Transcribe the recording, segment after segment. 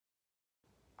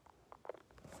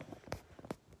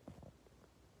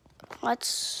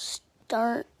let's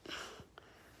start. I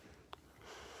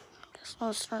guess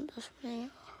I'll start this video.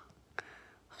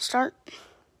 Start.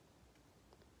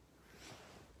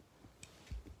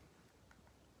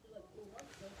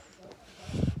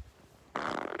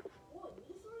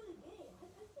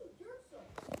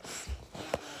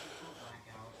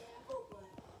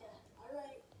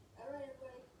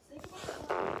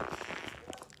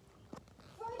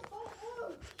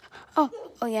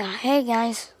 Oh yeah. Hey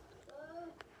guys.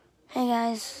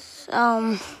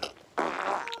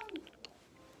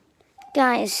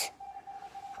 Guys,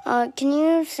 can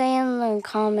you say in the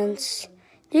comments,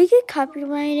 do you get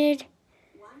copyrighted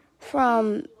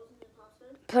from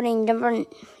putting different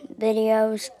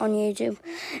videos on YouTube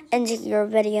into your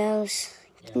videos?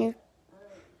 Can you?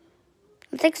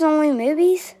 I think it's only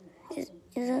movies. Is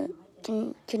it?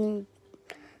 Can you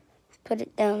put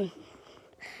it down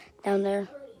there?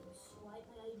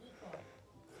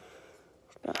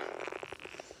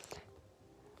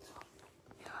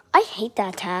 I hate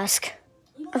that task.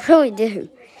 I really do.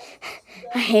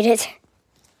 I hate it.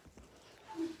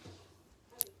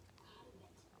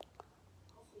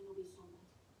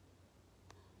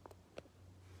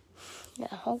 Yeah,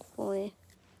 hopefully.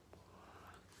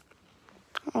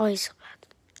 Oh, he's about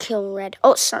to kill Red.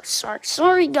 Oh,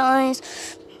 sorry,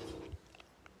 guys.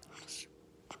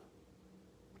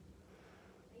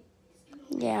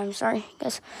 Yeah, I'm sorry,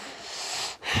 guys.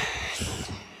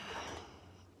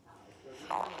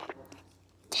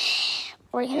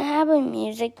 We're gonna have a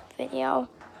music video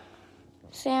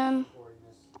soon.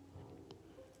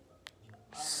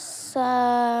 So,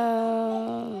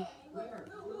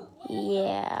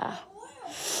 yeah.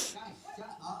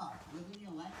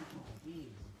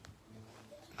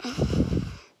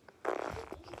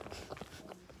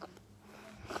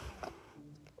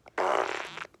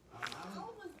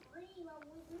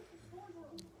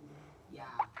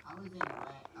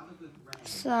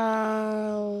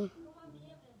 So,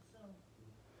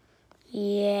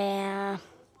 yeah.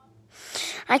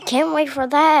 I can't wait for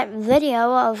that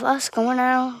video of us going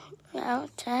out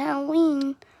to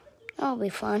Halloween. That'll be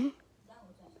fun.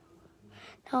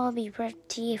 That'll be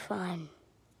pretty fun.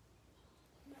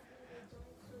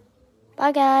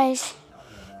 Bye, guys.